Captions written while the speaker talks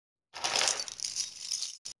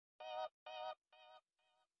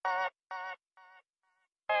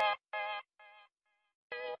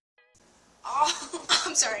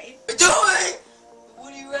I'm sorry. We're doing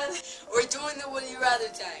would you rather. We're doing the would you rather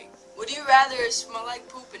tag. Would you rather smell like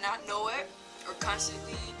poop and not know it, or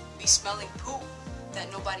constantly be smelling poop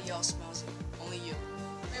that nobody else smells it? Only you.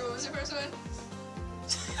 Wait, what was the first one?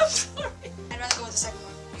 I'm sorry. I'd rather go with the second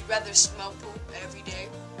one. You'd rather smell poop every day?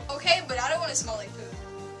 Okay, but I don't want to smell like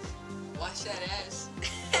poop. Wash that ass.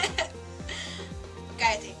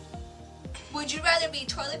 Gayatri, would you rather be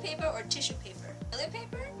toilet paper or tissue paper? Toilet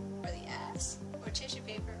paper or the ass? Or tissue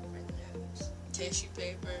paper for the nose? Tissue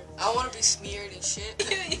paper. I want to be smeared and shit.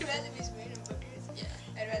 You'd rather be smeared in boogers?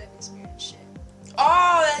 Yeah. I'd rather be smeared in shit.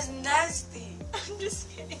 Oh, that's nasty. I'm just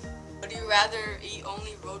kidding. Would you rather eat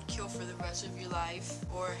only roadkill for the rest of your life,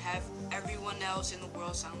 or have everyone else in the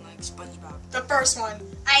world sound like SpongeBob? The first one.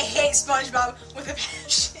 I hate SpongeBob with a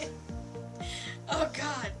passion. Oh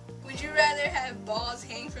god. Would you rather have balls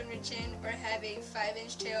hang from your chin or have a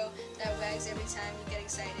 5-inch tail that wags every time you get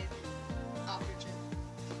excited off your chin?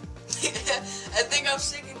 I think I'm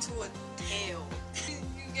sticking to a tail.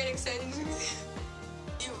 You get excited.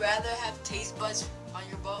 Would you rather have taste buds on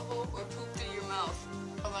your butthole or poop through your mouth?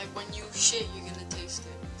 Or like when you shit, you're gonna taste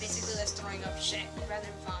it. Basically, that's throwing up shit. I'd rather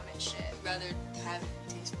vomit shit. I'd rather have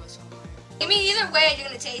taste buds somewhere. I mean, either way, you're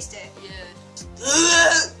gonna taste it.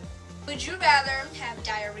 Yeah. Would you rather have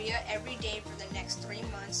diarrhea every day for the next 3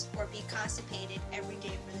 months or be constipated every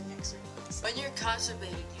day for the next 3 months? When you're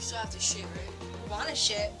constipated, you still have to shit, right? You want to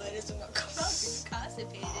shit, but it doesn't want to come out because you're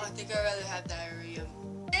constipated. Oh, I think I'd rather have diarrhea.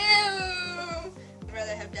 Ew! I'd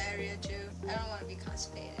rather have diarrhea too. I don't want to be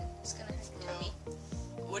constipated. It's gonna hurt your tummy.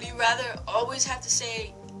 Would you rather always have to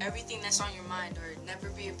say everything that's on your mind or never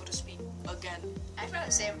be able to speak again? I'd rather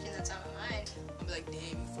say everything that's on my mind. I'd be like,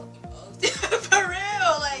 damn, you fucking ugly. For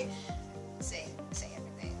real, like, say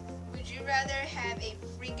everything. Would you rather have a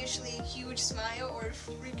freakishly huge smile or a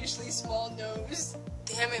freakishly small nose?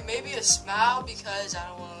 Damn it, maybe a smile because I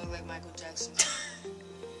don't want to look like Michael Jackson.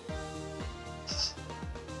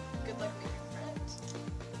 Good luck making friends.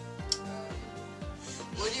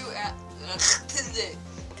 Would you I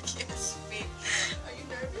can't speak. Are you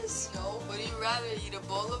nervous? No. Would you rather eat a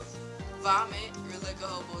bowl of vomit or lick a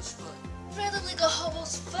hobo's foot? I'd rather lick a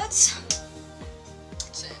hobo's foot.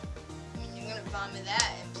 Same. I mean, you're gonna vomit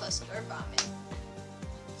that and plus your vomit.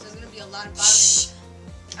 So there's gonna be a lot of Shh.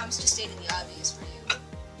 vomiting. I'm just stating the obvious for you.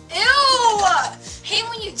 Ew! Hate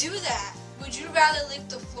when you do that. Would you rather lick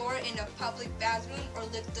the floor in a public bathroom or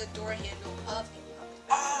lick the door handle of a public bathroom?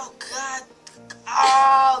 Oh God.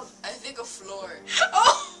 Oh, I think a floor.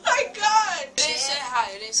 Oh my god! It didn't say how.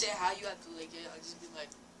 It didn't say how you have to lick it. I'll just be like,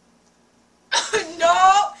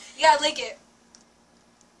 No! You gotta lick it.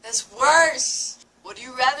 that's worse. Would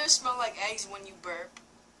you rather smell like eggs when you burp,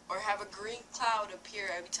 or have a green cloud appear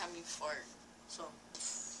every time you fart? So,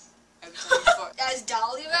 every time you fart. As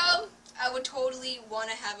Dolly though, I would totally want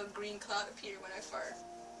to have a green cloud appear when I fart.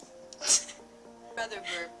 I'd rather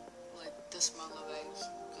burp like the smell of eggs,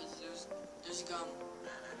 because there's gum.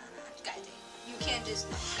 Guys, you can't just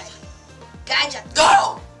guys,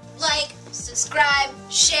 Go! like, subscribe,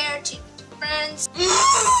 share to your friends.